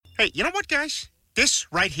Hey, you know what, guys? This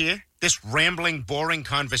right here, this rambling, boring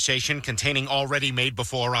conversation containing already made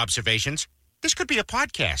before observations, this could be a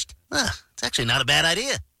podcast. It's actually not a bad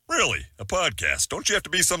idea. Really? A podcast? Don't you have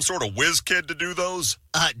to be some sort of whiz kid to do those?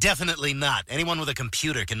 Definitely not. Anyone with a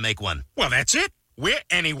computer can make one. Well, that's it. We're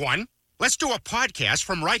anyone. Let's do a podcast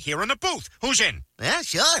from right here in the booth. Who's in? Yeah,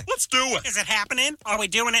 sure. Let's do it. Is it happening? Are we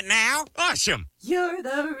doing it now? Awesome. You're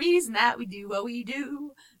the reason that we do what we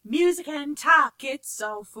do. Music and talk, it's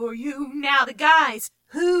all for you. Now the guys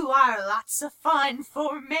who are lots of fun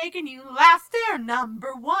for making you laugh, they're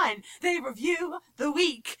number one. They review the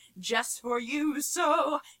week just for you.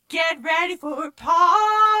 So get ready for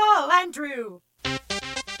Paul and Drew.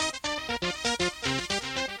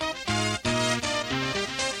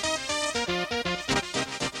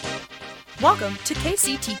 Welcome to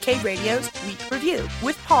KCTK Radio's Week Review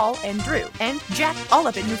with Paul and Drew and Jack all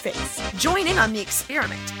up in your face. Join in on the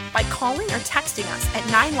experiment by calling or texting us at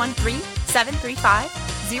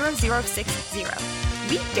 913-735-0060.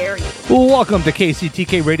 We dare you. Welcome to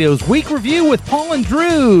KCTK Radio's Week Review with Paul and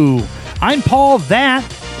Drew. I'm Paul, that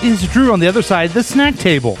is Drew on the other side, the snack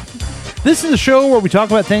table. This is a show where we talk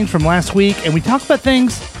about things from last week and we talk about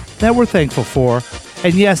things that we're thankful for.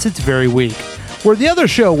 And yes, it's very weak. We're the other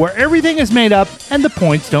show where everything is made up and the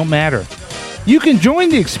points don't matter. You can join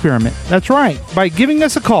the experiment, that's right, by giving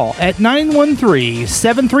us a call at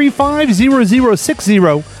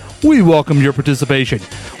 913-735-0060. We welcome your participation.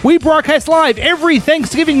 We broadcast live every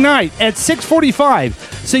Thanksgiving night at 6:45,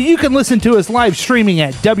 so you can listen to us live streaming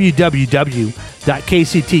at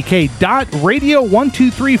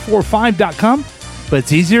www.kctk.radio12345.com, but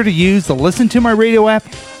it's easier to use the Listen to My Radio app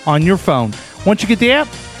on your phone. Once you get the app,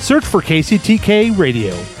 search for KCTK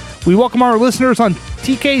Radio. We welcome our listeners on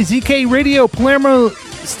TKZK Radio, Palermo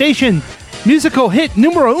Station, Musical Hit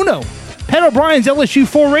Numero Uno, Pat O'Brien's LSU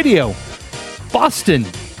 4 Radio, Boston,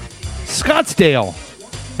 Scottsdale,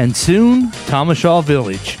 and soon Thomashaw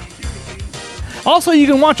Village. Also, you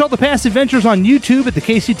can watch all the past adventures on YouTube at the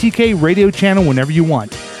KCTK Radio channel whenever you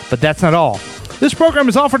want. But that's not all. This program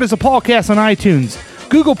is offered as a podcast on iTunes,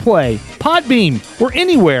 Google Play, Podbean, or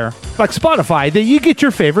anywhere like Spotify that you get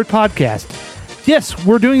your favorite podcast. Yes,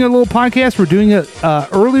 we're doing a little podcast. We're doing it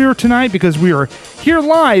earlier tonight because we are here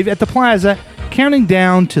live at the Plaza counting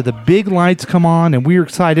down to the big lights come on, and we're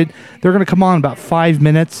excited. They're going to come on in about 5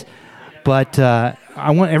 minutes, but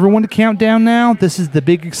I want everyone to count down now. This is the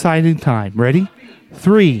big exciting time. Ready?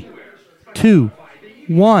 3, 2,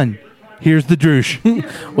 1. Here's the Droosh.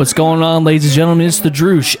 What's going on, ladies and gentlemen? It's the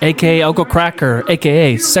Droosh, a.k.a. Uncle Cracker,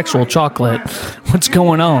 a.k.a. Sexual Chocolate. What's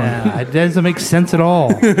going on? It doesn't make sense at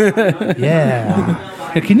all.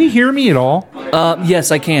 Yeah. Can you hear me at all?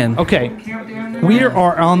 Yes, I can. Okay. We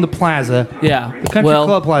are on the Plaza. Yeah. The Country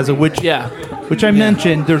Club Plaza, which I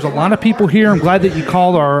mentioned. There's a lot of people here. I'm glad that you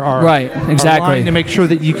called our right, exactly, our line to make sure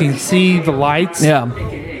that you can see the lights. Yeah.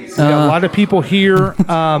 We got a lot of people here.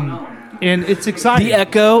 And it's exciting. The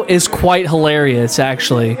echo is quite hilarious,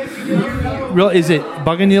 actually. Is it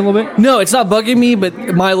bugging you a little bit? No, it's not bugging me,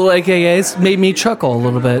 but my little AKAs made me chuckle a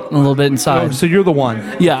little bit inside. Oh, so you're the one.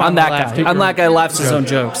 Yeah, I'm that guy. I'm that guy who laughs his own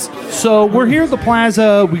jokes. So we're here at the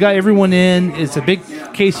Plaza. We got everyone in. It's a big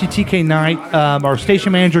KCTK night. Our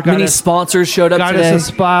station manager got sponsors showed up today. Got us a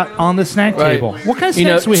spot on the snack table. What kind of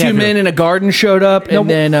snacks we have? 2 men in a garden showed up, and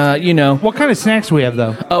then What kind of snacks do we have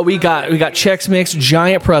though? We got Chex Mix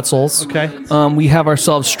giant pretzels. Okay. We have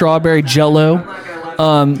ourselves strawberry Jello.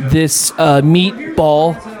 This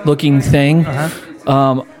meatball looking thing.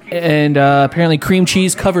 And apparently cream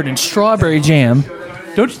cheese covered in strawberry jam.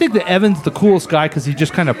 Don't you think that Evan's the coolest guy because he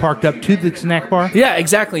just kind of parked up to the snack bar? Yeah,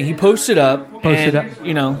 exactly. He posted up. That's now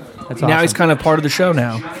awesome. He's kind of part of the show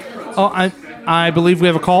now. Oh, I believe we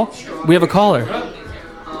have a call. We have a caller.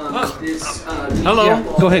 Hello. Yeah,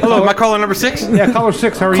 go ahead. Hello, am I caller number 6? Yeah, caller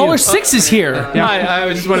 6. How are you? Caller 6 is here. Yeah. Hi,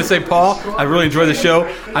 I just want to say, Paul, I really enjoy the show.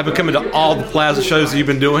 I've been coming to all the Plaza shows that you've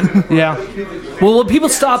been doing. Yeah. Well, when people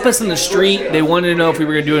stop us in the street, they wanted to know if we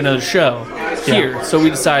were going to do another show here, so we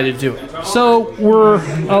decided to do it. So we're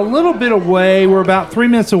a little bit away. We're about 3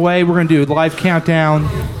 minutes away. We're going to do a live countdown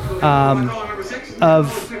of...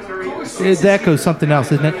 It echoes something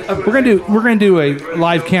else, isn't it? We're going to do a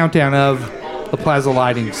live countdown of the Plaza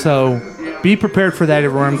lighting. So be prepared for that,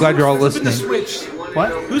 everyone. I'm glad you're all listening. The switch. What?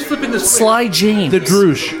 Who's flipping the switch? Sly James. The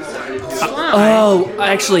Droosh.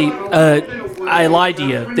 Actually, I lied to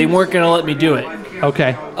you. They weren't going to let me do it.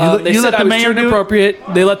 Okay. They said I was too inappropriate.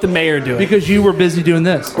 They let the mayor do it. Because you were busy doing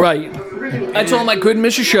this. Right. I told them I couldn't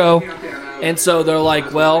miss a show. And so they're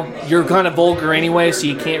like, well, you're kind of vulgar anyway, so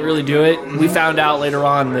you can't really do it. We found out later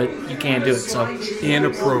on that you can't do it. So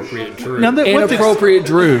Inappropriate, Drew. Now, inappropriate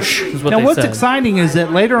droosh is what they what's said. exciting is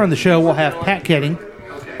that later on the show we'll have Pat Ketting,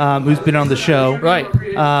 who's been on the show. Right.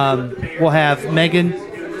 We'll have Megan,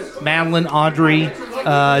 Madeline, Audrey.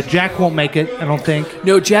 Jack won't make it, I don't think.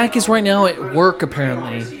 No, Jack is right now at work,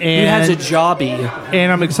 apparently. He has a jobby.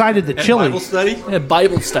 And I'm excited that Chili. Bible study? A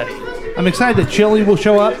Bible study. I'm excited that Chili will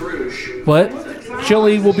show up. What?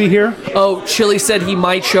 Chili will be here. Oh, Chili said he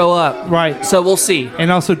might show up. Right. So we'll see.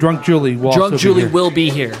 And also Drunk Julie will Drunk also Julie be here. will be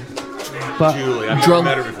here. But Julie, I've Drunk.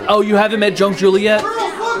 never met her before. Oh, you haven't met Drunk Julie yet?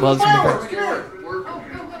 Well, this will be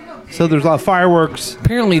great. So there's a lot of fireworks.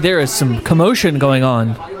 Apparently there is some commotion going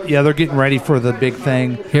on. Yeah, they're getting ready for the big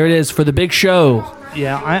thing. Here it is for the big show.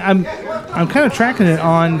 Yeah, I'm kind of tracking it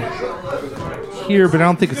on here, but I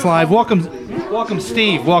don't think it's live. Welcome,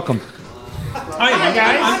 Steve. Welcome. Hi,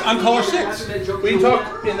 guys. I'm caller 6. Will you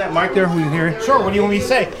talk in that mic there? We can hear it. Sure, what do you want me to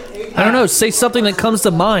say? I don't know. Say something that comes to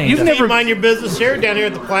mind. You've Never never mind your business here, down here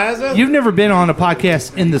at the plaza. You've never been on a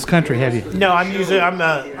podcast in this country, have you? No, I'm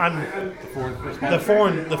the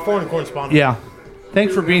foreign correspondent. Yeah.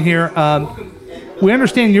 Thanks for being here. We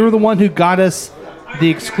understand you were the one who got us the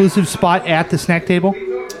exclusive spot at the snack table.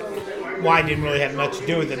 Well, I didn't really have much to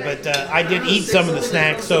do with it, but I did eat some of the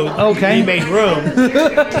snacks, so Okay. you made room.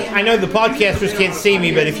 I know the podcasters can't see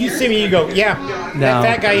me, but if you see me, you go, yeah, No. that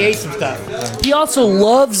fat guy ate some stuff. He also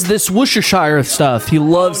loves this Worcestershire stuff. He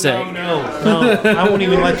loves it. No, I won't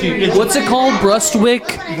even let you. It's What's it called? Brustwick?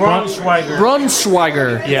 Braunschweiger.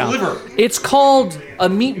 Brunschweiger. Yeah. It's called a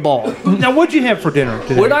meatball. Now, what'd you have for dinner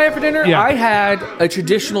today? What did I have for dinner? Yeah. I had a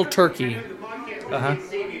traditional turkey.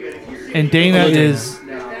 And Dana Hello, Dana. is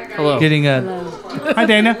Hello. getting a... Hi,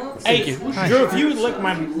 Dana. Hey, Drew, if you would lick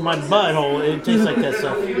my butthole, it tastes like that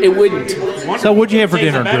stuff. It wouldn't. So what'd you have for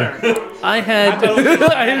Tastes dinner, better. Drew? I had,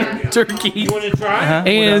 I had turkey You want to try?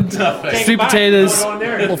 and sweet potatoes.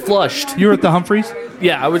 Well, flushed. You were at the Humphreys?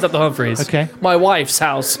 Yeah, I was at the Humphreys. Okay. My wife's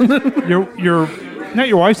house. You're not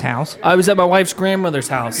your wife's house. I was at my wife's grandmother's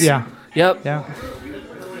house. Yeah. Yep. Yeah.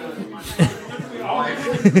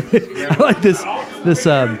 I like this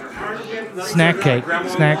snack thing.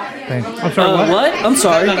 I'm sorry, What? I'm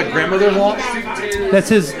sorry. Not a grandmother-in-law? That's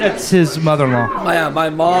his mother-in-law. Yeah, my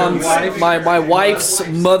mom's, my wife's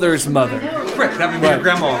mother's mother. Correct. That would be your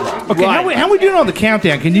grandma-in-law. Okay, Right. how we doing on the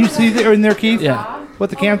countdown? Can you see there in there, Keith? Yeah. What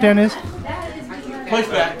the countdown is? Place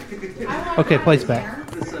back. Okay, place back.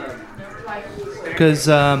 Because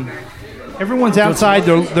everyone's outside.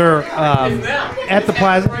 They're at the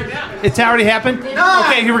plaza. It's already happened.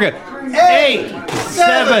 Okay, here we go. 8,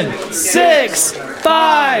 7, 6,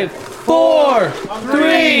 5, 4,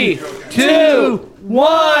 3, 2,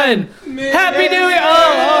 1. Happy New Year!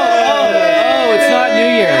 Oh, it's not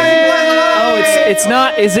New Year. Oh, it's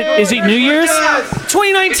not. Is it New Year's?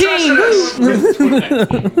 2019.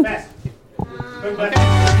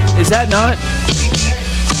 Is that not?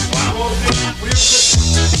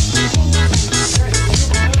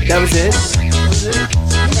 That was it?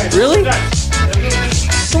 Really?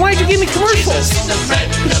 So why'd you give me commercials? Let me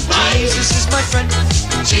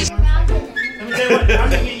tell you what, I'm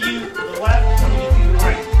going to get you the left, I'm going to get you the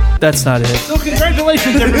right. That's not it. So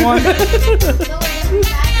congratulations, everyone.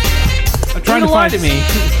 I'm trying to Don't lie find to me.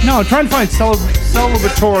 No, I'm trying to find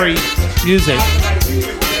celebratory music.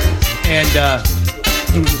 And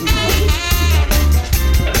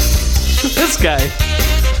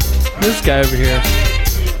This guy over here.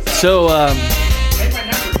 So,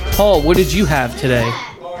 Paul, what did you have today?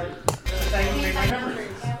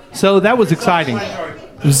 so that was exciting.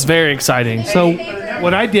 It was very exciting. So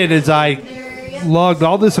what I did is I logged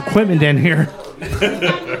all this equipment in here, and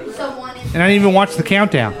I didn't even watch the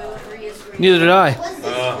countdown. Neither did I.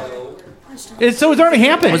 So it's already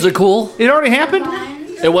happened. Was it cool? It already happened?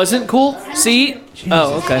 It wasn't cool? See?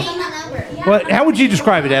 Oh, okay. What? How would you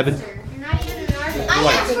describe it, Evan?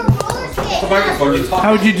 The microphone you talk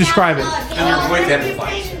How would you describe it? and your voice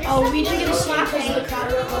amplifies. Oh, we didn't get to see it because of the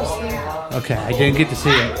crowd was close there. Okay, I didn't get to see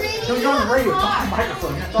it.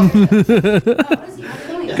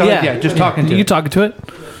 Go ahead, yeah, just talking to You it. talking to it?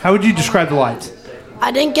 How would you describe the lights?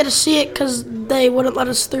 I didn't get to see it because they wouldn't let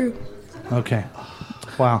us through. Okay.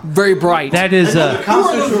 Wow. Very bright. That is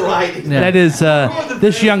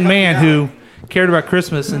this young man who cared about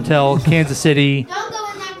Christmas until Kansas City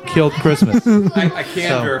killed Christmas. I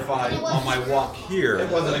can verify on my walk here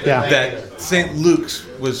Yeah. that St. Luke's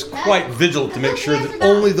was quite vigilant to make sure that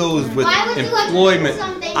only those with employment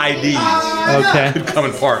IDs Okay. could come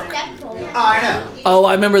and park. Oh,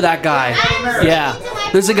 I remember that guy. Yeah.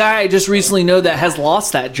 There's a guy I just recently know that has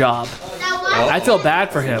lost that job. I feel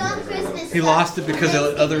bad for him. He lost it because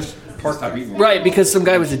others parked up. Right, because some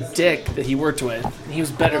guy was a dick that he worked with. He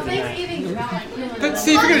was better than that. But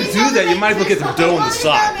see, if you're going to do that, you might as well get the dough on the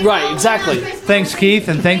side. Right, exactly. Thanks, Keith,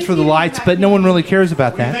 and thanks for the lights, but no one really cares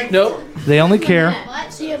about that. Nope. They only care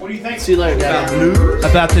See you later, guys.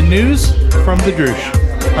 about the news from the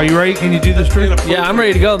Droosh. Are you ready? Can you do this, Drew? Yeah, I'm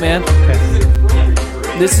ready to go, man. Okay.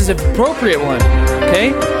 This is an appropriate one, okay?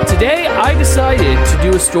 Today, I decided to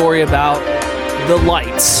do a story about the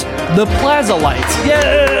lights. The plaza lights.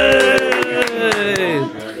 Yay!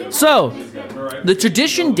 So, the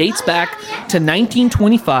tradition dates back to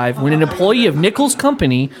 1925 when an employee of Nichols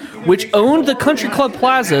Company, which owned the Country Club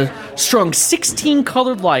Plaza, strung 16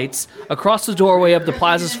 colored lights across the doorway of the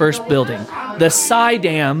plaza's first building, the Cy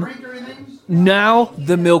Dam, now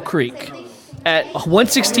the Mill Creek, at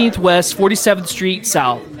 116th West, 47th Street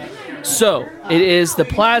South. So, it is the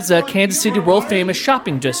Plaza, Kansas City world famous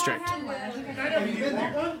shopping district.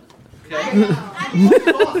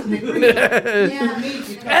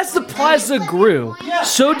 As the plaza grew,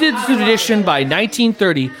 so did the tradition. By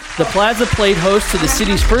 1930, the plaza played host to the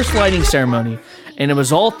city's first lighting ceremony, and it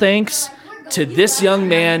was all thanks to this young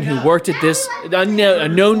man who worked at this, a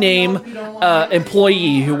no-name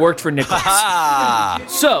employee who worked for Nichols.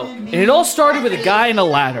 So, and it all started with a guy in a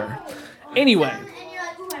ladder. Anyway,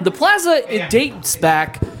 the plaza, it dates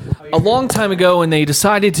back a long time ago, and they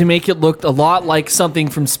decided to make it look a lot like something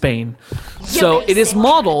from Spain. So it is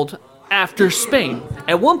modeled after Spain.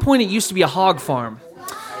 At one point, it used to be a hog farm.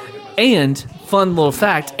 And, fun little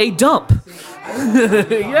fact, a dump.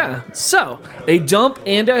 Yeah, so, a dump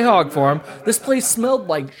and a hog farm. This place smelled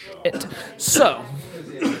like shit. So,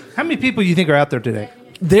 how many people do you think are out there today?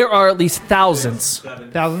 There are at least thousands.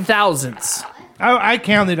 Thousands? Thousands. I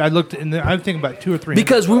counted. I looked, and I'm thinking about 2 or 3.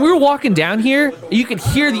 Because when we were walking down here, you could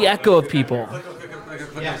hear the echo of people.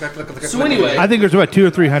 So anyway, I think there's about 200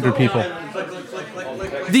 or 300 people.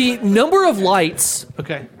 The number of lights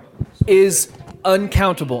is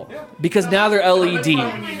uncountable because now they're LED. You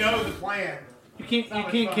know the plan. You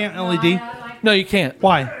can't count LED. No, you can't.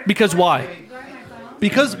 Why? Because why?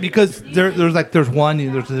 Because there's one,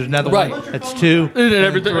 there's another Right. one. That's 2. And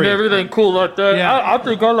everything cool like that. Yeah. I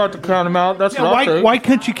think I like to count them out. That's what I think. Why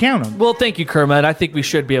couldn't you count them? Well, thank you, Kermit. I think we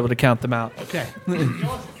should be able to count them out. Okay.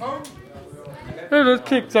 It just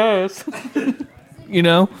kicks ass. You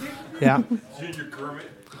know? Yeah.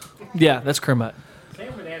 Yeah, that's Kermit.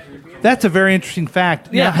 That's a very interesting fact.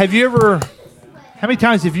 Yeah. Now, how many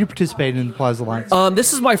times have you participated in the Plaza Lights?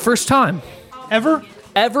 This is my first time. Ever?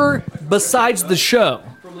 Ever besides the show.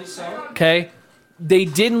 Okay? They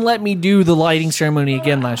didn't let me do the lighting ceremony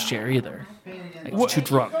again last year either. I was too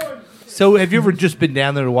drunk. So have you ever just been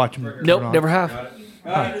down there to watch them? Nope, never have.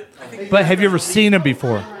 But have you ever seen them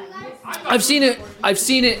before? I've seen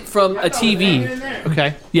it from a TV.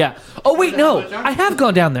 Okay. Yeah. Oh wait, no. I have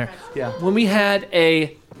gone down there. Yeah. When we had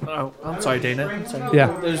a I'm sorry, Dana. I'm sorry.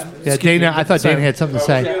 Yeah. Yeah, Dana. I thought Dana had something to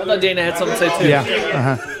say. I thought Dana had something to say too. Yeah.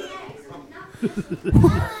 Uh-huh. You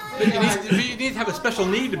need to have a special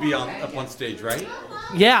need to be up on stage, right?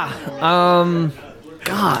 Yeah. God.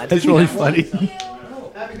 That's really funny.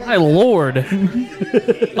 My lord.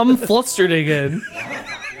 I'm flustered again.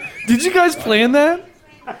 Did you guys plan that?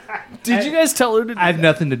 Did you guys tell her to? I have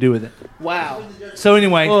nothing to do with it. Wow. So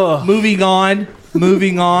anyway, moving on.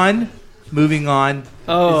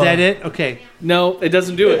 Oh. Is that it? Okay. No, it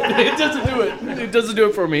doesn't do it. It doesn't do it. It doesn't do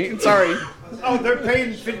it for me. Sorry. Oh, they're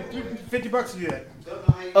paying $50 to do that.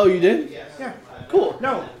 Oh, you did? Yeah. Cool.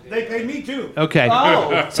 No, they paid me too. Okay.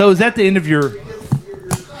 Oh. So is that the end of your...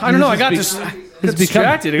 I don't know. I got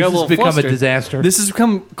distracted. I got a little become flustered. a disaster. This has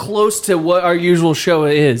become close to what our usual show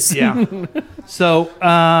is. Yeah. So,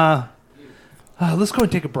 let's go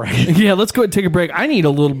and take a break. Yeah, let's go and take a break. I need a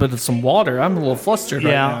little bit of some water. I'm a little flustered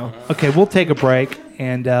right now. Okay, we'll take a break,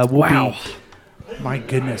 and we'll be... My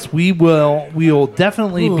goodness. We will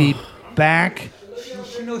definitely be back.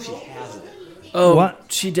 She knows she has it. Oh, What?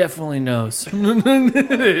 she definitely knows. What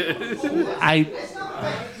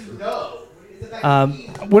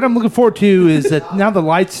I'm looking forward to is that now the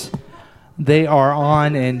lights, they are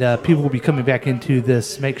on, and people will be coming back into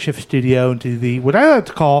this makeshift studio, into the, what I like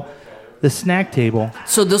to call, the snack table.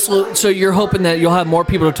 So you're hoping that you'll have more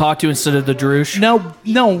people to talk to instead of the Droosh? No,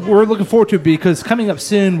 we're looking forward to it because coming up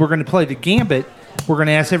soon, we're going to play the Gambit. We're going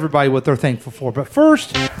to ask everybody what they're thankful for. But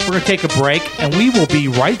first, we're going to take a break, and we will be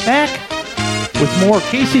right back with more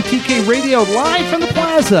KCTK Radio live from the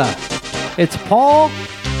Plaza. It's Paul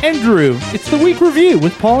and Drew. It's the Week Review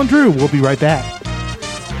with Paul and Drew. We'll be right back.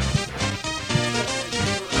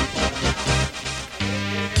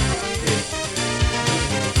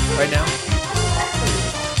 Right now?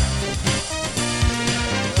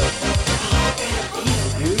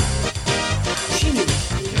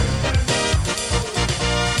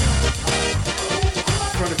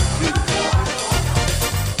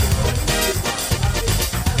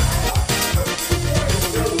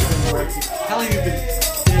 Kelly, you've been.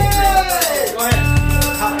 Go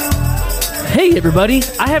ahead. Hey everybody,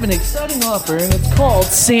 I have an exciting offer and it's called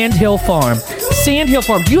Sandhill Farm. Sandhill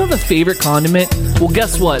Farm, do you have a favorite condiment? Well,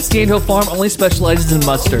 guess what? Sandhill Farm only specializes in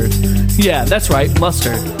mustard. Yeah, that's right,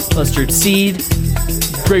 mustard. Mustard seed,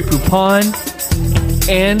 Grey Poupon,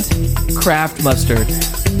 and Kraft mustard.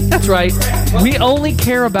 That's right, we only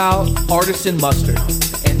care about artisan mustard.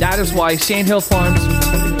 And that is why Sandhill Farms for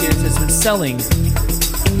 100 years has been selling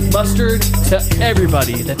mustard to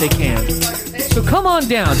everybody that they can. So come on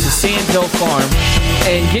down to Sandhill Farm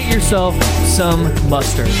and get yourself some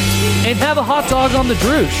mustard. And have a hot dog on the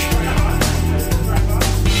droosh.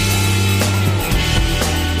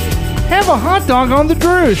 Have a hot dog on the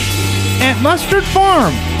droosh at Mustard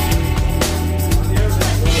Farm.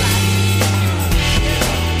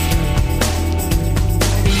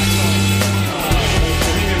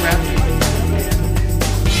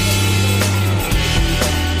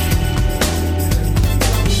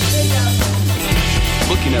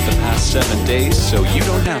 Looking at the past 7 days so you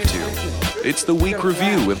don't have to. It's the Week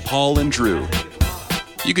Review with Paul and Drew.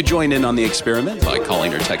 You could join in on the experiment by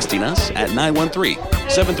calling or texting us at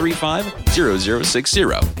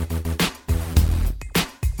 913-735-0060.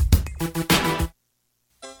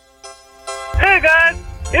 Hey guys,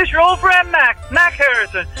 it's your old friend Mac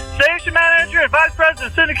Harrison, station manager and vice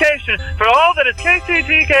president of syndication for all that is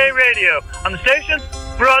KCTK Radio on the station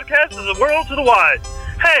broadcast of the world to the wide.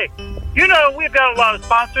 Hey, you know we've got a lot of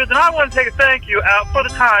sponsors, and I want to take a thank you out for the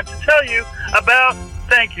time to tell you about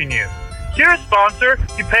thanking you. You're a sponsor,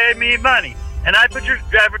 you pay me money, and I put your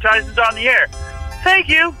advertisements on the air. Thank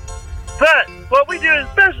you. But what we do is a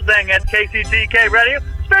special thing at KCTK Radio,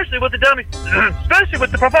 especially with the dummies, especially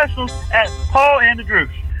with the professionals at Paul and the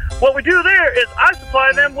Droosh. What we do there is I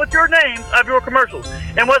supply them with your names of your commercials,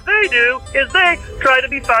 and what they do is they try to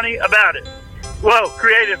be funny about it. Whoa,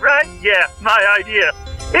 creative, right? Yeah, my idea.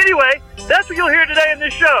 Anyway, that's what you'll hear today in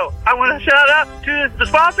this show. I want to shout out to the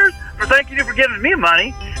sponsors for thanking you for giving me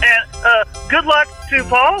money, and good luck to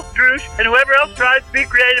Paul, Droosh, and whoever else tries to be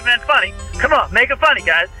creative and funny. Come on, make it funny,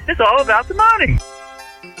 guys. It's all about the money.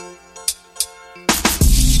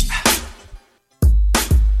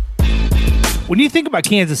 When you think about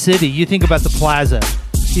Kansas City, you think about the plaza.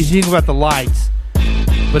 You think about the lights.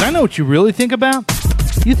 But I know what you really think about.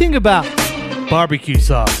 You think about barbecue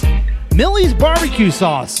sauce. Millie's Barbecue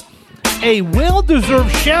Sauce. A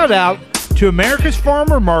well-deserved shout-out to America's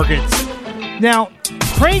Farmer Markets. Now,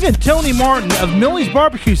 Craig and Tony Martin of Millie's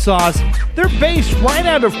Barbecue Sauce, they're based right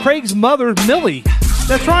out of Craig's mother, Millie.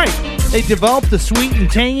 That's right. They developed the sweet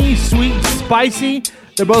and tangy, sweet and spicy.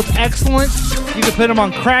 They're both excellent. You can put them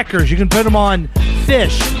on crackers. You can put them on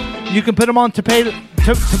fish. You can put them on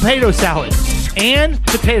tomato salad and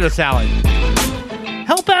potato salad.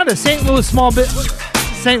 Help out a St. Louis small bit.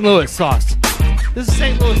 St. Louis sauce. This is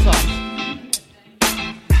St. Louis sauce.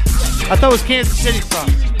 I thought it was Kansas City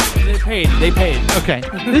sauce. They paid. Okay.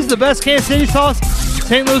 This is the best Kansas City sauce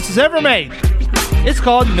St. Louis has ever made. It's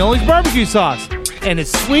called Millie's Barbecue Sauce. And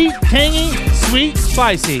it's sweet, tangy, sweet,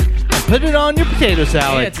 spicy. And put it on your potato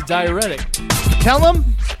salad. Yeah, it's a diuretic. Tell them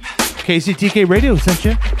KCTK Radio sent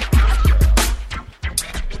you.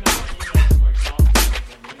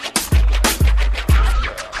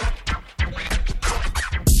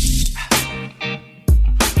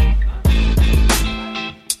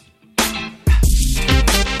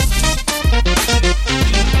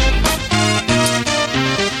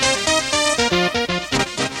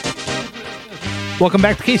 Welcome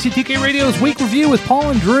back to KCTK Radio's Week Review with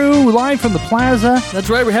Paul and Drew, live from the Plaza. That's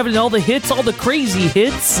right, we're having all the hits, all the crazy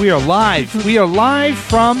hits. We are live. We are live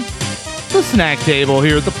from the snack table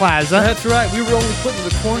here at the Plaza. That's right, we were only put in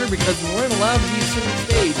the corner because we weren't allowed to be center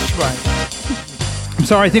stage. Right. I'm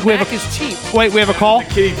sorry, I think we have a... is cheap. Wait, we have a call? The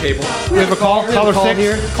kiddie table. We have a call? Caller 6?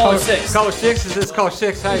 Here. Caller 6. Caller 6? Is this caller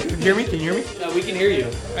 6? Hi, can you hear me? Can you hear me? We can hear you.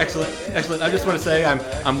 Excellent. Excellent. I just want to say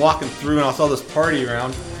I'm walking through and I saw this party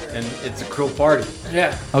around. And it's a cool party.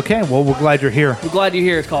 Yeah. Okay, well, we're glad you're here. We're glad you're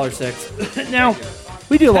here, Caller 6. Now,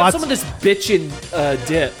 we do lots... some of this bitchin'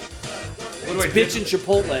 dip. It's bitchin'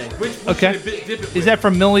 Chipotle. Okay. Is that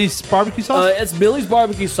from Millie's Barbecue Sauce? It's Millie's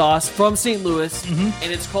Barbecue Sauce from St. Louis,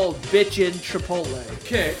 and it's called Bitchin' Chipotle.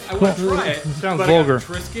 Okay, I want to try it. Sounds vulgar. I got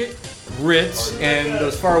Triscuit, Ritz, and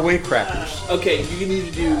those faraway crackers. Okay, you need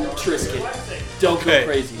to do Triscuit. Don't go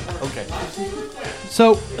crazy. Okay.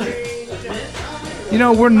 So... You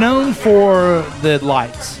know, we're known for the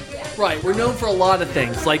lights. Right, we're known for a lot of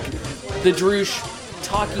things, like the Droosh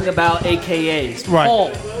talking about AKAs. Right.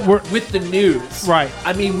 Paul with the news. Right.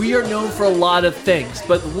 I mean, we are known for a lot of things,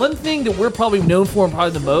 but the one thing that we're probably known for and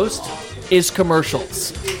probably the most is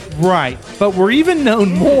commercials. Right, but we're even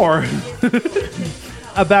known more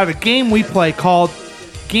about a game we play called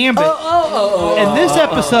Gambit. And this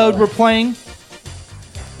episode, we're playing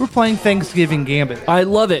Thanksgiving Gambit. I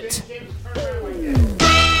love it.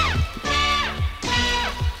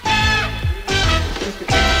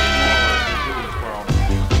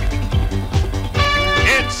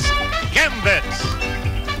 It's Gambit.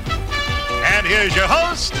 And here's your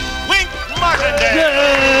host, Wink Martindale.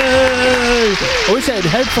 Yay! I wish I had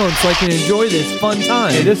headphones so I can enjoy this fun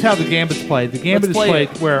time. It is how the Gambit's played. The Gambit is Let's play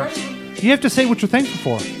played where you have to say what you're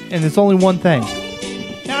thankful for, and it's only one thing.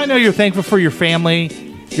 Now, I know you're thankful for your family,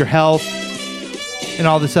 your health, and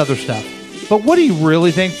all this other stuff. But what are you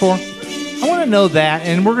really thankful for? I want to know that,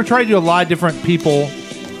 and we're going to try to do a lot of different people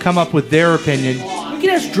come up with their opinion. We can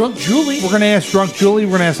ask Drunk Julie. We're going to ask Drunk Julie.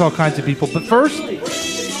 We're going to ask all kinds of people. But first,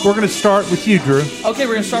 we're going to start with you, Drew. Okay,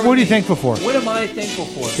 we're going to start What with are you me. thankful for? What am I thankful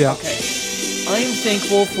for? Yeah. Okay. I am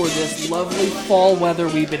thankful for this lovely fall weather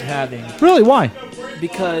we've been having. Really? Why?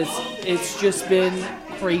 Because it's just been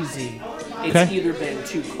crazy. It's Okay. either been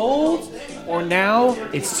too cold or now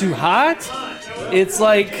it's too hot. It's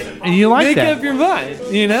like, And you like make that? up your mind,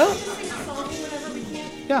 you know?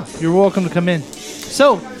 Yeah. You're welcome to come in.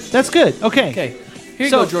 So, that's good. Okay. Okay. Here you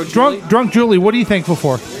So, go, Drunk Drunk Julie, what are you thankful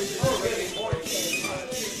for?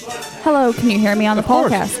 Hello, can you hear me on the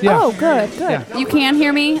course, podcast? yeah. Oh, good. Yeah. You can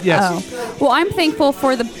hear me? Yes. Oh. Well, I'm thankful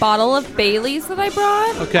for the bottle of Bailey's that I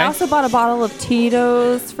brought. Okay. I also bought a bottle of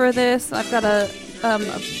Tito's for this. I've got a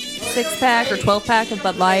 6-pack or 12-pack of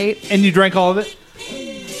Bud Light. And you drank all of it?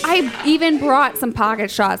 I even brought some pocket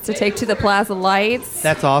shots to take to the Plaza Lights.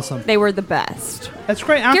 That's awesome. They were the best. That's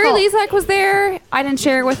great. Gary Lezak was there. I didn't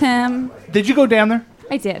share it with him. Did you go down there?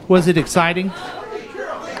 I did. Was it exciting?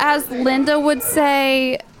 As Linda would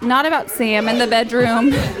say, not about Sam in the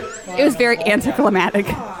bedroom. It was very anticlimactic.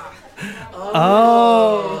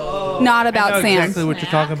 Oh. Not about I know Sam. exactly what you're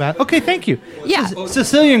talking about. Okay, thank you. Yeah.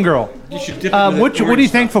 Sicilian girl. You should dip What are you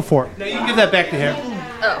thankful for? No, you can give that back to him.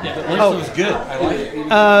 Oh, it was good. I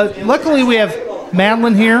like it. Luckily, we have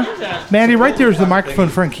Madeline here. Maddie, right there is the microphone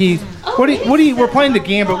for Keith. We're playing the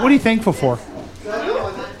Gambit. What are you thankful for?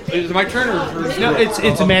 Is it my turn or? No,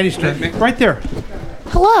 it's Maddie's turn. Right there.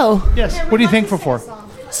 Hello. Yes. What are you thankful for?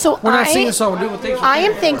 So We're not singing a song. We're doing things. I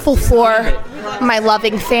am thankful for my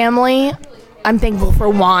loving family. I'm thankful for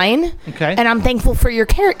wine. Okay. And I'm thankful for your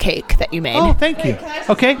carrot cake that you made. Oh, thank you.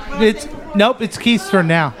 Okay. It's Keith's turn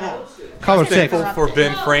now. Caller 6. Thankful for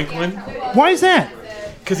Ben Franklin Why is that?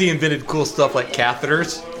 because he invented cool stuff like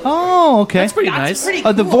catheters. Oh, okay. That's pretty nice.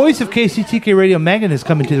 The voice of KCTK Radio, Megan, is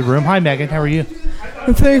coming to the room. Hi, Megan. How are you?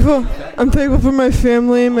 I'm thankful for my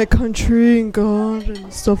family, my country, and God,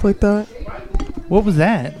 and stuff like that. What was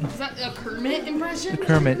that? Is that a Kermit impression?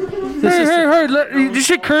 Kermit. Hey, you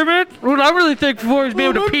said Kermit? What I'm really thankful for is being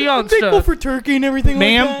able to pee on I'm thankful stuff. for turkey and everything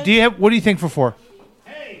Ma'am, like that. what are you thankful for?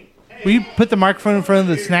 Will you put the microphone in front of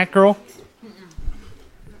the snack girl?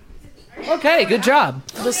 Okay, good job.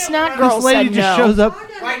 The snack girl This lady said just no. shows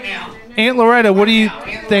up. Right now. Aunt Loretta, what are you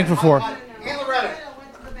thankful for?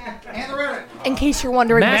 In case you're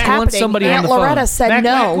wondering Mac what's wants happening, somebody on Aunt the phone. Loretta said Mac,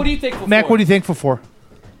 no. What are you thankful Mac, for? what are you thankful for?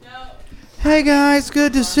 Hey guys,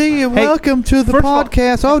 good to see you. Hey, Welcome to the first of all-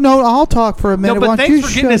 podcast. Oh no, I'll talk for a minute. No, Why but don't thanks you for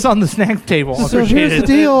getting shut- us on the snack table. I So appreciate here's it. the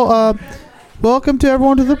deal. Welcome to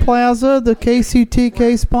everyone to the Plaza, the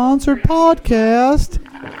KCTK sponsored podcast.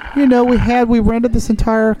 You know, we rented this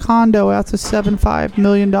entire condo out. It's a $7.5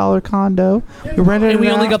 million condo. We rented And we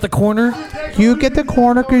it only out. got the corner You get the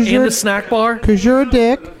corner because and you're the snack bar. a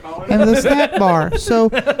dick, and the snack bar. So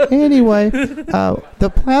anyway,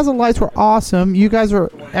 the Plaza lights were awesome. You guys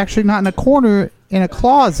are actually not in a corner, in a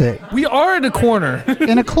closet. We are in a corner.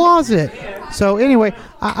 In a closet. So anyway,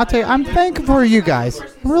 I'll tell you, I'm thankful for you guys.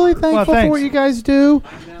 I'm really thankful for thanks. what you guys do.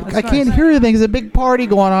 I can't hear anything. There's a big party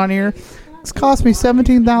going on here. It's cost me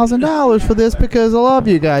 $17,000 for this because I love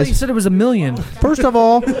you You guys. said it was $1 million. First of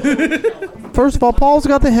all, Paul's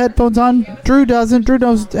got the headphones on. Drew doesn't. Drew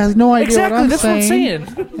has no idea Exactly, what I'm that's saying. what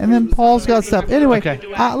I'm saying. And then Paul's got stuff. Anyway, Okay.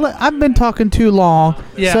 I've been talking too long.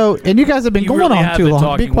 Yeah. So, and you guys have been You going really on have too been long.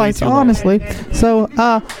 talking Be way quite too long. honestly. So,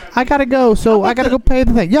 I gotta go. So I gotta go pay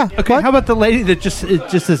the thing. Yeah. Okay, what? how about the lady that just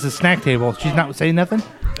is a snack table? She's not saying nothing?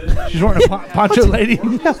 She's wearing a poncho lady?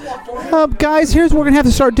 Guys, here's what we're gonna have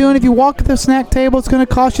to start doing. If you walk to the snack table, it's gonna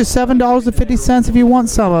cost you $7.50 if you want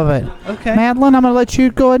some of it. Okay. Madeline, I'm gonna let you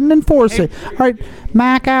go ahead and enforce it. All right,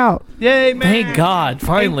 Mac out. Yay, man. Thank God,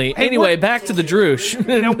 finally. Hey, anyway, back to the Droosh.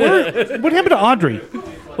 Now, what happened to Audrey?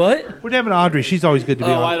 What? What happened to Audrey? She's always good to be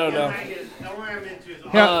Oh, on. I don't know.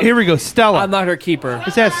 Yeah, here we go. Stella. I'm not her keeper.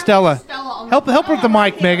 Let's ask Stella. Help her with the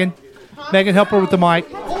mic, Megan. Megan, help her with the mic.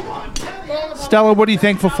 Stella, what are you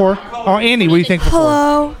thankful for? Oh, Annie, what are you thankful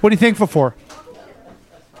Hello. for? What are you thankful for?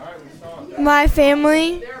 My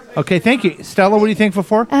family. Okay, thank you. Stella, what are you thankful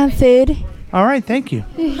for? Food. All right, thank you.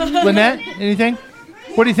 Lynette, anything?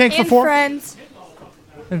 What are you thankful for? Friends.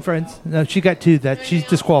 And friends. No, she got 2. That she's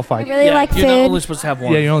disqualified. I really like You're not food. only supposed to have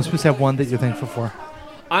one. Yeah, you're only supposed to have one that you're thankful for.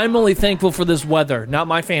 I'm only thankful for this weather, not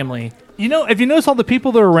my family. You know, have you noticed all the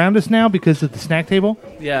people that are around us now because of the snack table?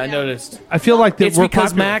 Yeah, I noticed. I feel like that It's we're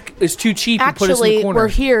because popular. Mac is too cheap and put us in the Actually, corner. we're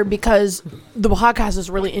here because the podcast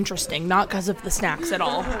is really interesting, not because of the snacks at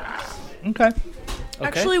all. Okay.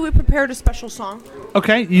 Actually, we prepared a special song.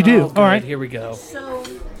 Okay, you do. Oh, all good. right. Here we go. So,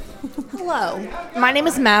 hello. My name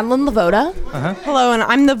is Madeline Lavoda. Uh-huh. Hello, and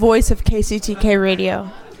I'm the voice of KCTK Radio.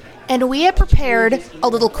 And we have prepared a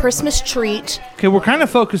little Christmas treat. Okay, we're kind of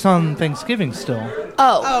focused on Thanksgiving still.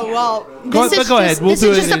 Oh, well. Go ahead. We'll this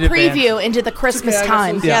do is it just in a advance. preview into the Christmas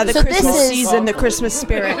time. Yeah, the so Christmas this is, season, the Christmas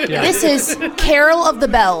spirit. This is Carol of the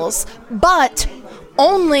Bells, but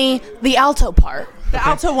only the alto part. The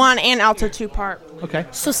alto 1 and alto 2 part. Okay.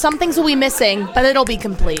 So some things will be missing, but it'll be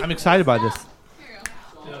complete. I'm excited by this.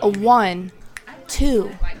 A 1,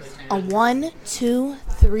 2, a 1, 2,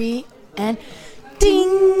 3, and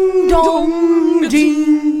ding dong,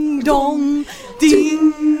 ding dong,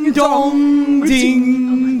 ding dong,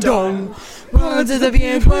 ding dong. Words of the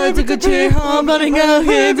beard, words of good cheer, running out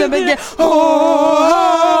here,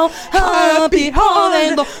 oh, happy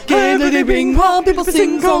holiday, games that they bring, while people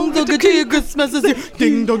sing songs of good cheer, Christmas is here,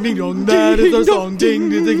 ding dong, that is our song,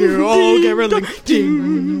 ding, is here, all caroling,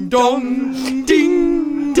 ding dong,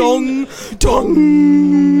 ding dong,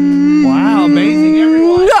 dong. Wow, amazing,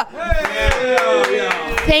 everyone.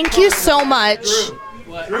 Thank you so much.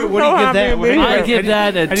 What do you give that? What do you I rate- give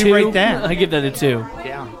that a 2. How do you rate that? I give that a 2.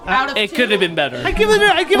 Yeah. It could have been better. I give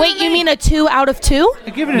it. Wait, you mean a 2 out of 2? I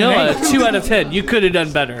give it an No, a 8. 2 out of 10. You could have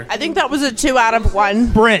done better. I think that was a 2 out of 1.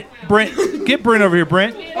 Brent, get Brent over here,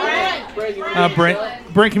 Brent.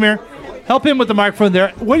 Brent, come here. Help him with the microphone there.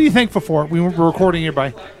 What are you thankful for? We're recording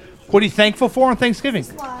everybody. What are you thankful for on Thanksgiving?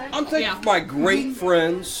 I'm thankful for my great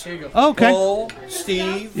friends. Okay. Paul,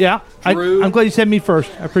 Steve. Yeah, Drew. I'm glad you said me first.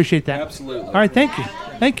 I appreciate that. Absolutely. All right, thank you.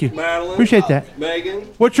 Thank you. Madeline. Appreciate that. Megan.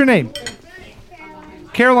 What's your name?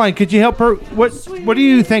 Caroline, could you help her? What are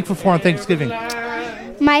you thankful for on Thanksgiving?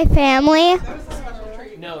 My family,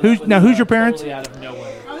 Who's your parents?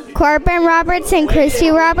 Corbin Roberts and Christy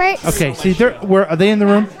Roberts. Okay, see, are they in the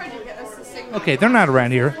room? Okay, they're not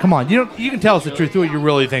around here. Come on, you can tell us the truth. What you're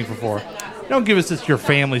really thankful for. Don't give us this your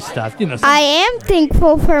family stuff. I am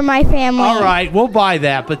thankful for my family. All right, we'll buy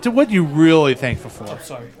that. But what are you really thankful for?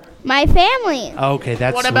 Sorry. My family. Okay,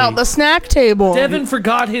 that's What sweet. about the snack table? Devin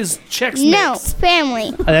forgot his Chex Mix. No,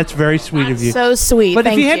 family. That's very sweet of you. So sweet. But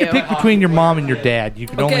Thank if you had you. to pick between your mom and your dad, you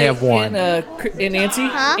could only have one. And Nancy?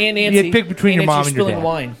 Huh? And Nancy. You had to pick between your mom and your spilling dad.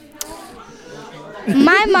 wine.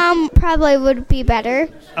 My mom probably would be better.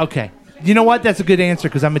 Okay. You know what? That's a good answer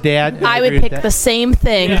because I'm a dad. and I agree would with pick that. the same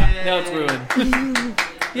thing. Now it's ruined.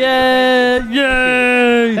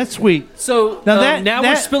 Yay! That's sweet. So now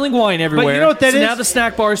we're spilling wine everywhere. But you know what that so is? now the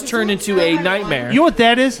snack bars turned into a nightmare. You know what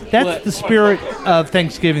that is? That's What? the spirit of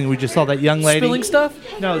Thanksgiving. We just saw that young lady. Spilling stuff?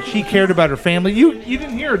 No, she cared about her family. You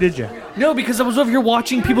didn't hear her, did you? No, because I was over here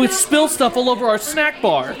watching people spill stuff all over our snack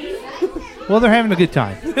bar. Well, they're having a good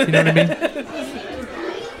time. You know what I mean?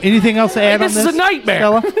 Anything else to add on This this? is a nightmare.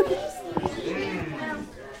 Stella?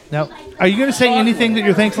 No. Are you going to say anything that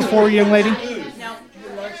you're thankful for, young lady?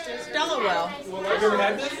 Stella will.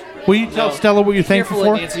 Will you tell Stella what you're thankful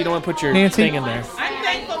Careful, for? Nancy. You don't want to put your Nancy? thing in there. I'm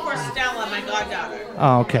thankful for Stella, my goddaughter.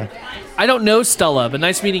 Oh, okay. I don't know Stella, but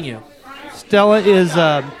nice meeting you. Stella is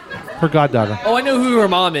her goddaughter. Oh, I know who her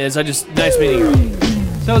mom is. Nice meeting you.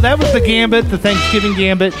 So that was the gambit, the Thanksgiving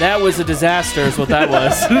gambit. That was a disaster is what that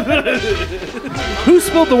was. Who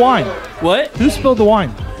spilled the wine? What? Who spilled the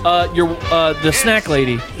wine? The snack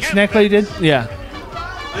lady. The snack lady did? Yeah.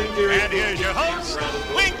 And here's your host,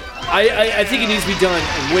 Wink. I think it needs to be done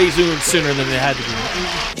way sooner than it had to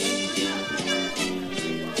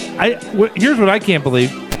be. Here's what I can't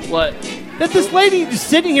believe. What? That this lady is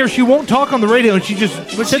sitting here, she won't talk on the radio, and she just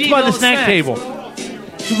sits she by the eats all the snack snacks. table.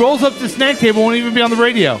 She rolls up to the snack table, won't even be on the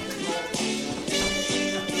radio.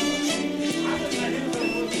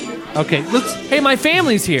 Okay, let's. Hey, my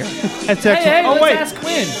family's here. That's excellent. Hey, oh let's wait, ask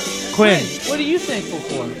Quinn. Quinn. What are you thankful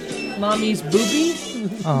for? Mommy's booby?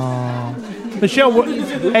 Oh, Michelle.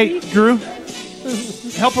 Hey, Drew,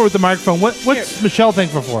 help her with the microphone. What's Michelle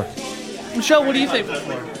thankful for? Michelle, what are you thankful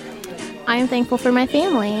for? I am thankful for my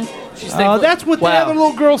family. She's Oh, that's what the other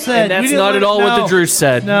little girl said. And We that's didn't not let at her all what the know. Drew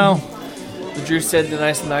said. No. The Drew said the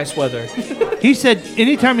nice weather. He said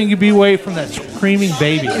anytime you can be away from that screaming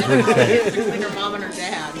baby. Is what he said. Like her mom and her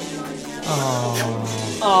dad.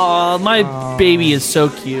 Oh, my baby is so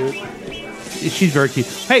cute. She's very cute.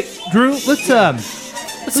 Hey, Drew, let's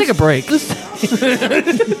take a break. Let's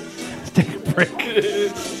take a break.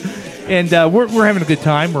 And we're having a good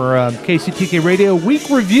time. We're KCTK Radio Week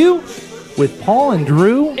Review with Paul and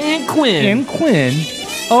Drew and Quinn.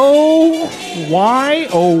 Oh,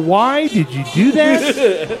 why did you do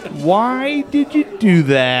that? Why did you do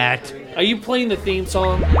that? Are you playing the theme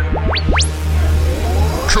song? I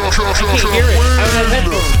can't hear it. I don't have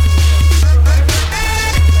headphones.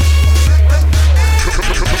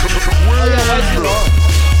 Oh yeah, lights are on.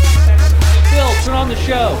 Phil, turn on the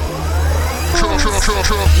show.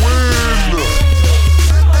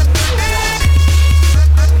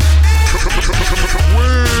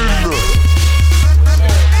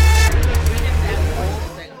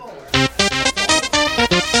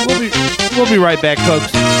 We'll be right back,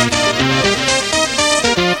 folks.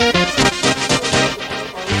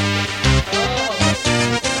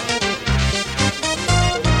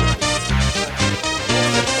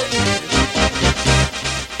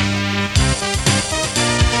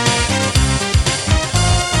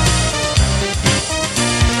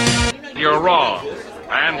 You're wrong.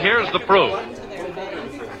 And here's the proof.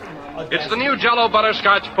 It's the new Jell-O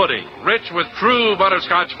Butterscotch Pudding, rich with true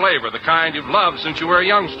butterscotch flavor, the kind you've loved since you were a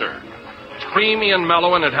youngster. It's creamy and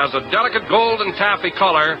mellow, and it has a delicate golden taffy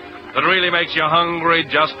color that really makes you hungry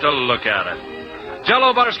just to look at it.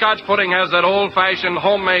 Jell-O Butterscotch Pudding has that old-fashioned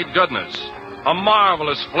homemade goodness, a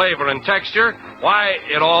marvelous flavor and texture. Why,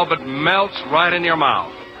 it all but melts right in your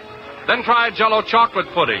mouth. Then try Jell-O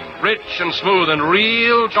Chocolate Pudding, rich and smooth and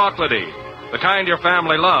real chocolatey, the kind your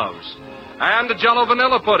family loves. And the Jell-O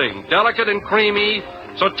Vanilla Pudding, delicate and creamy,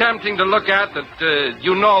 so tempting to look at that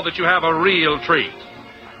you know that you have a real treat.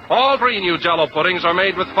 All three new Jell-O puddings are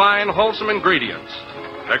made with fine, wholesome ingredients.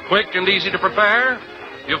 They're quick and easy to prepare.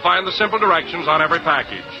 You'll find the simple directions on every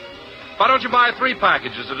package. Why don't you buy 3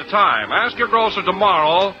 packages at a time? Ask your grocer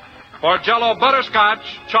tomorrow for Jell-O Butterscotch,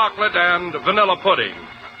 Chocolate, and Vanilla Pudding.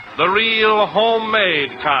 The real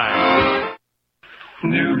homemade kind.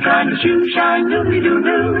 New kind of shoe shine,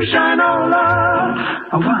 doobie-doo-doo, shine-o-la.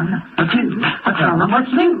 A 1, a 2, tell them what's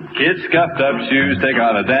new. Kids scuffed up shoes take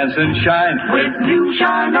on a dance and shine. With new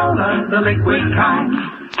shine-o-la, the liquid kind.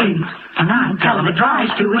 8, a 9, tell them it dries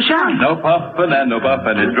to a shine. No puffin' and no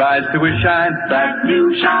buffin', it dries to a shine. That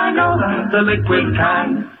new shine-o-la, the liquid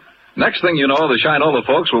kind. Next thing you know, the Shine-O-La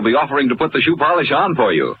folks will be offering to put the shoe polish on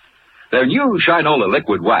for you. Their new Shine-O-La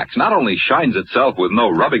liquid wax not only shines itself with no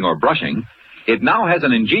rubbing or brushing, it now has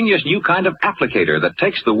an ingenious new kind of applicator that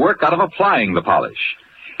takes the work out of applying the polish.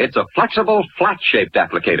 It's a flexible, flat-shaped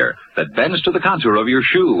applicator that bends to the contour of your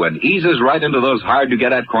shoe and eases right into those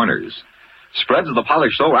hard-to-get-at corners. Spreads the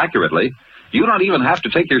polish so accurately, you don't even have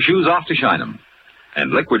to take your shoes off to shine them.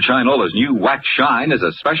 And Liquid Shine-Ola's new wax shine is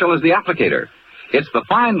as special as the applicator. It's the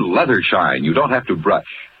fine leather shine you don't have to brush.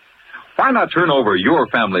 Why not turn over your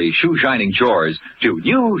family shoe-shining chores to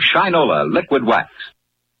new Shine-Ola Liquid Wax?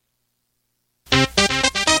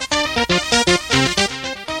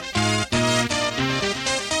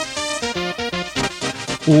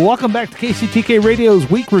 Welcome back to KCTK Radio's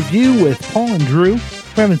Week Review with Paul and Drew.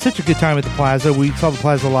 We're having such a good time at the Plaza. We saw the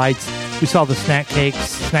Plaza lights. We saw the snack cakes,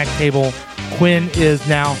 snack table. Quinn is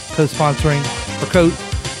now co-sponsoring or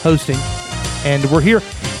co-hosting, and we're here.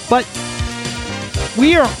 But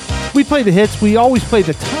we play the hits. We always play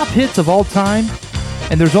the top hits of all time,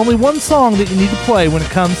 and there's only one song that you need to play when it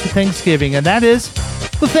comes to Thanksgiving, and that is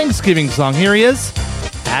the Thanksgiving song. Here he is,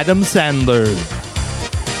 Adam Sandler.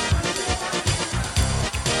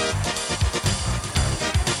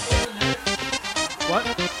 What?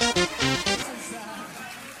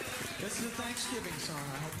 This is a Thanksgiving song.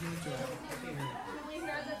 I hope you enjoy it. We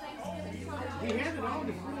had it on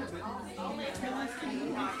before,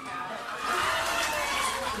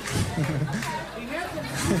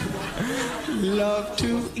 Love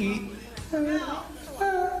to eat turkey.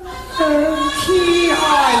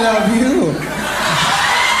 I love you.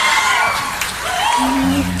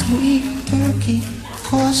 Love to eat turkey,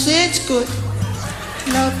 'cause it's good.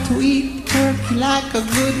 Love to eat turkey like a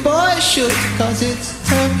good boy should, 'cause it's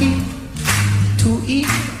turkey to eat.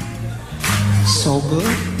 So good.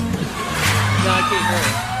 No, I can't hear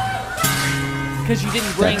it. Because you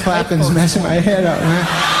didn't bring That clapping's messing my head up, man.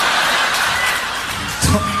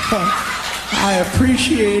 I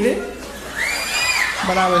appreciate it,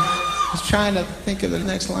 but I was trying to think of the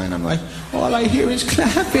next line. I'm like, all I hear is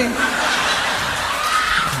clapping.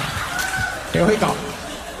 Here we go.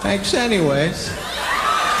 Thanks anyways.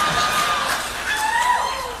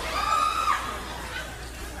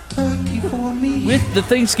 with the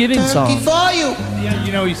Thanksgiving turkey song. for you. Yeah,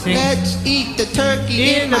 you know he sings. Let's eat the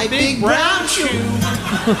turkey in my big brown shoe.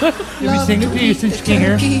 Did we sing it to you since you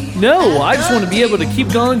can't hear? No, I just want to be able to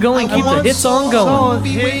keep going, keep the hits on going.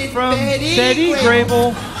 Hit from Betty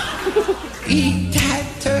Grable. Eat that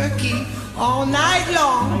turkey all night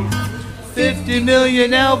long. 50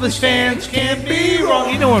 million Elvis fans can't be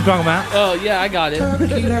wrong. You know what I'm talking about. Oh, yeah, I got it. Turkey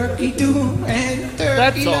lurkey do and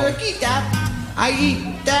That's turkey all. lurkey dap. I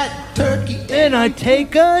eat that turkey. Then I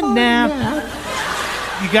take a nap.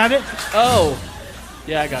 You got it? Oh.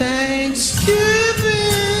 Yeah, I got Thanksgiving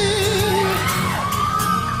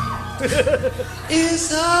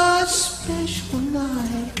is a special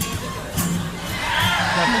night.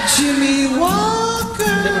 Jimmy Walker.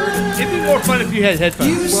 It'd be more fun if you had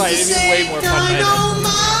headphones. Right, it'd be way more fun.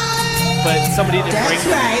 But somebody didn't bring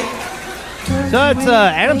them. Right. So it's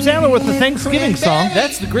Adam Sandler with the Thanksgiving song.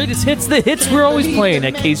 That's the greatest hits. The hits we're always playing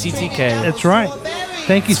at KCTK. That's right.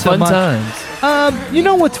 Thank you so Fun much. times. You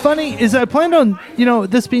know what's funny is I planned on,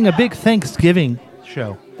 this being a big Thanksgiving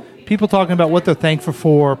show. People talking about what they're thankful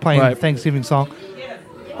for, playing the Thanksgiving song.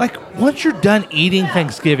 Like, once you're done eating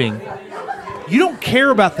Thanksgiving, you don't care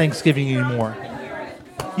about Thanksgiving anymore.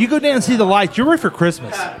 You go down and see the lights. You're ready for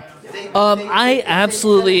Christmas. I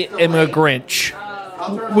absolutely am a Grinch.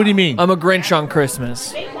 What do you mean? I'm a Grinch on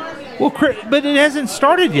Christmas. Well, but it hasn't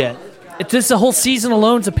started yet. It's just the whole season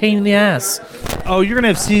alone's a pain in the ass. Oh, you're going to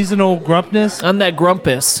have seasonal grumpness? I'm that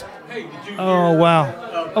grumpus. Oh,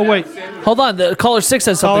 wow. Oh, wait. Hold on. The caller 6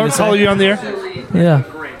 has something to say. Caller, you on the air? Yeah.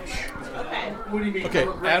 Okay,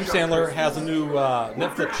 Adam Sandler has a new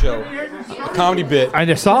Netflix show, a comedy bit. I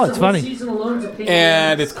just saw it. It's funny.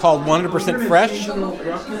 And it's called 100% Fresh.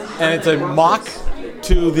 And it's a mock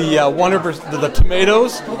to the 100% the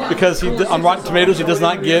tomatoes, because on Rotten Tomatoes he does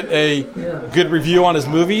not get a good review on his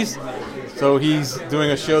movies. So he's doing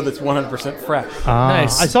a show that's 100% fresh.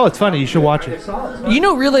 Nice. I saw it's funny. You should watch it.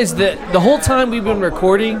 Realize that the whole time we've been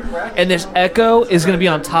recording, and this echo is going to be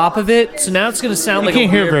on top of it, so now it's going to sound like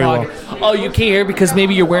can't a hear weird very podcast. Oh, you can't hear because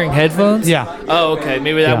maybe you're wearing headphones? Yeah. Oh, okay.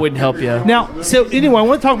 Maybe that wouldn't help you. Now, so anyway, I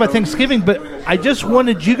want to talk about Thanksgiving, but I just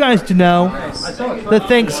wanted you guys to know that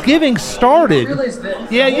Thanksgiving started.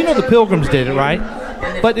 Yeah, the Pilgrims did it, right?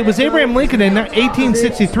 But it was Abraham Lincoln in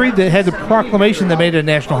 1863 that had the proclamation that made it a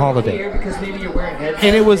national holiday.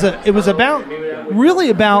 And it was really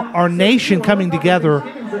about our nation coming together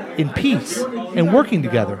in peace and working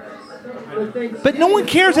together. But no one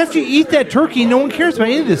cares after you eat that turkey. No one cares about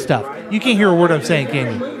any of this stuff. You can't hear a word I'm saying,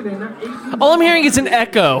 can you? All I'm hearing is an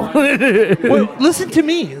echo. Well, listen to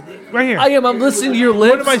me. Right here. I'm listening to your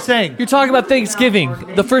lips. What am I saying? You're talking about Thanksgiving.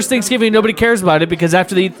 The first Thanksgiving, nobody cares about it because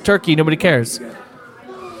after they eat the turkey, nobody cares.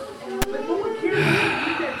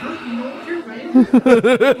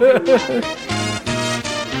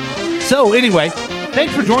 So anyway,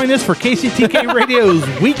 thanks for joining us for KCTK Radio's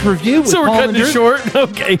Week Review. So we're Paul cutting and it Drew. short?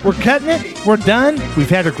 Okay. We're cutting it. We're done. We've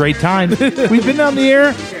had a great time. We've been on the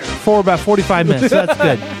air for about 45 minutes. So that's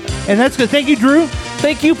good. And that's good. Thank you, Drew.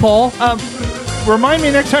 Thank you, Paul. Remind me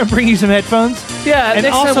next time to bring you some headphones. Yeah, and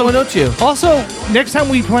next time, why don't you? Also, next time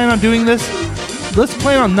we plan on doing this, let's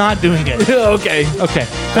plan on not doing it. Okay. Okay.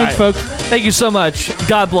 Thanks, right. folks. Thank you so much.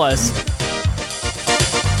 God bless.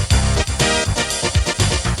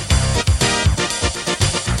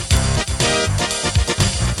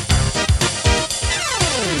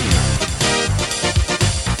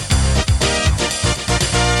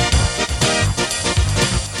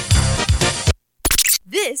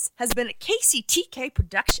 This has been a KCTK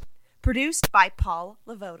production, produced by Paul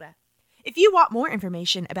Lavoda. If you want more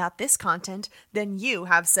information about this content, then you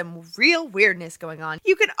have some real weirdness going on.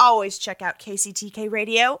 You can always check out KCTK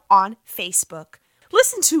Radio on Facebook.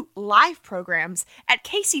 Listen to live programs at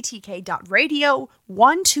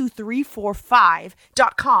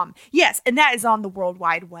kctk.radio12345.com. Yes, and that is on the World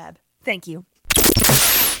Wide Web. Thank you.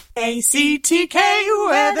 KCTK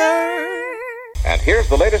Weather. And here's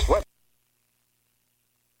the latest weather.